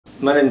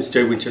My name is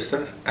Joe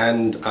Winchester,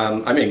 and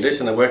I'm English,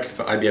 and I work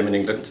for IBM in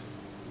England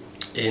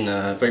in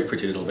a very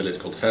pretty little village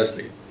called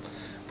Hursley,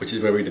 which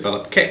is where we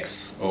develop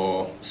KICS,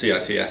 or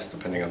CICS,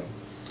 depending on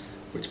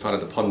which part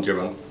of the pond you're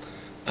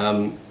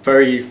on.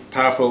 Very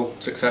powerful,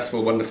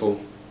 successful,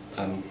 wonderful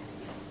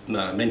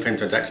mainframe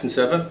transaction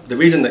server. The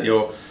reason that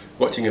you're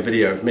watching a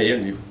video of me,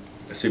 and you're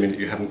assuming that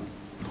you haven't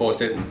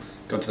paused it and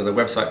gone to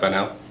another website by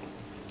now,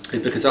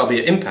 is because I'll be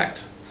at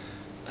Impact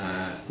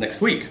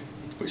next week,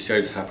 which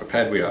shows how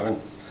prepared we are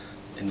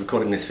in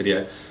recording this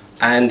video.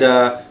 And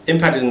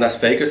Impact is in Las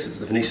Vegas. It's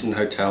the Venetian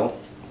Hotel,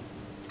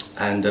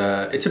 and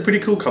it's a pretty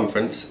cool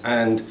conference,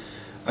 and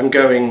I'm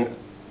going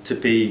to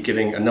be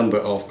giving a number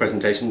of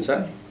presentations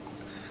there,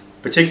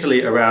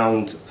 particularly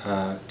around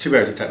two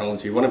areas of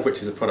technology, one of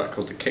which is a product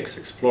called the KICS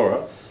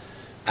Explorer.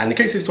 And the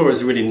KICS Explorer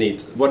is really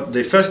neat. What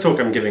the first talk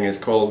I'm giving is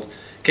called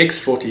KICS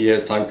 40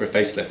 Years Time for a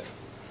Facelift,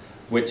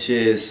 which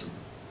is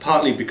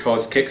partly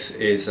because KICS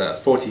is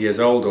 40 years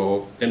old,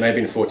 or it may have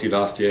been 40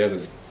 last year.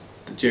 The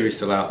jury's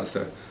still out as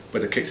to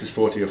whether KICS is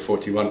 40 or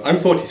 41. I'm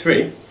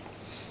 43,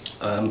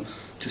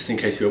 just in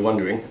case you were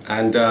wondering.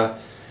 And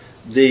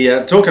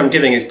the talk I'm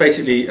giving is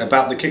basically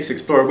about the KICS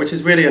Explorer, which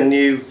is really a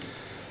new,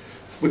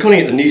 we're calling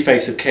it the new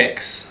face of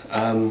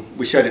KICS.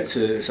 We showed it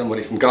to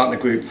somebody from Gartner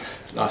Group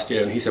last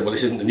year, and he said, well,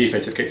 this isn't the new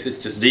face of KICS,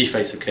 it's just the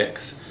face of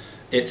KICS.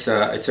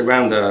 It's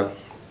around a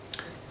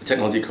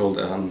technology called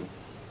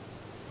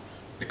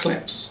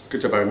Eclipse.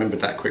 Good job I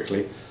remembered that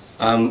quickly.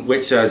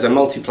 Which is a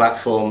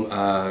multi-platform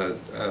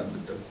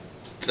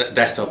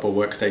desktop or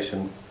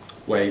workstation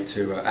way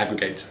to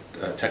aggregate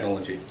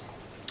technology.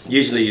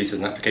 Usually used as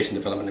an application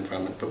development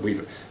environment, but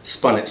we've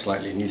spun it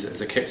slightly and used it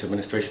as a KICS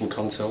administration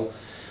console.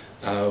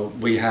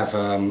 We have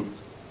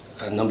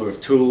a number of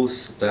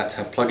tools that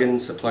have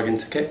plugins that plug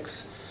into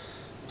KICS.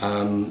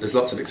 There's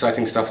lots of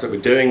exciting stuff that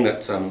we're doing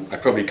that I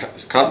probably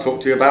can't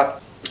talk to you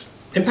about.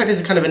 Impact is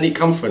a kind of a neat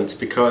conference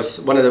because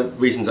one of the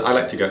reasons that I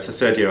like to go, it's the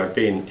third year I've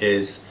been,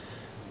 is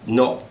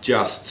not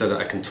just so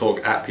that I can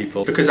talk at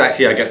people, because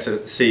actually I get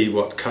to see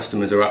what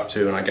customers are up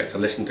to, and I get to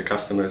listen to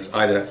customers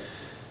either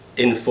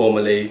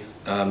informally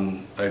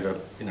over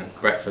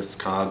breakfast,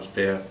 cards,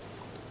 beer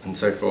and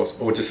so forth,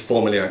 or just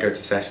formally I go to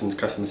sessions,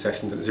 customer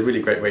sessions, and it's a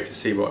really great way to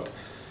see what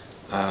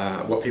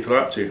people are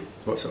up to,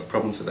 what sort of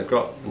problems that they've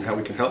got, and how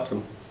we can help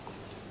them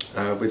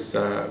with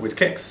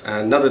KICS.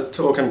 Another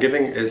talk I'm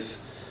giving is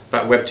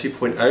about Web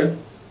 2.0,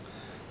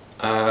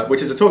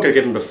 which is a talk I've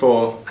given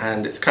before,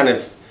 and it's kind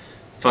of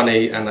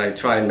funny, and I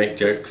try and make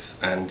jokes,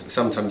 and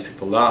sometimes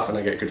people laugh and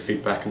I get good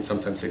feedback, and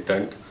sometimes they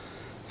don't,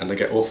 and I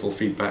get awful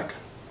feedback.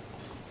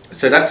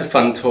 So that's a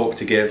fun talk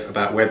to give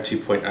about Web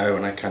 2.0,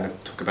 and I kind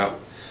of talk about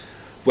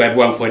Web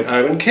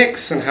 1.0 and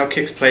KICS, and how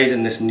KICS plays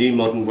in this new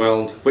modern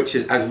world, which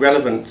is as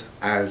relevant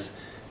as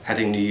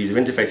adding new user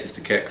interfaces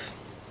to KICS.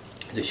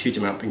 There's a huge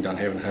amount being done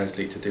here in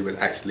Hursley to do with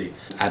actually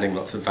adding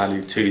lots of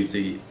value to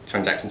the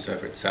transaction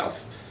server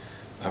itself,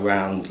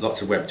 around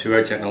lots of Web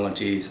 2.0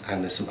 technologies,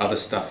 and there's some other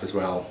stuff as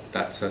well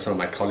that some of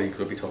my colleagues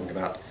will be talking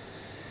about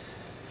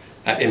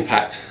at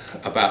Impact,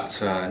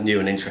 about new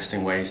and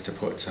interesting ways to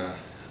put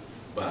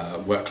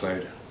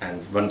workload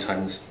and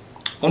runtimes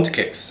onto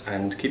KICS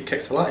and keep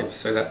KICS alive,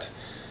 so that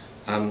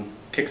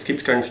KICS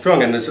keeps going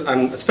strong. And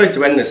I'm supposed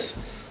to end this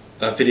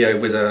video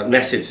with a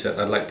message that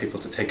I'd like people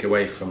to take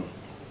away from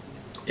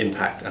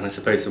Impact, and I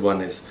suppose the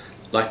one is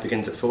life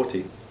begins at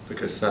 40,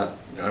 because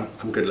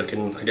I'm good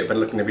looking, I get better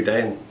looking every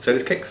day, and so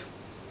does KICS.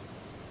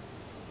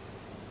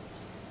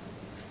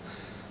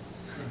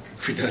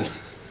 We're done.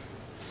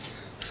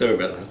 Sorry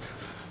about that.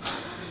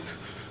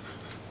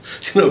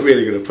 You're not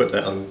really going to put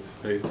that on.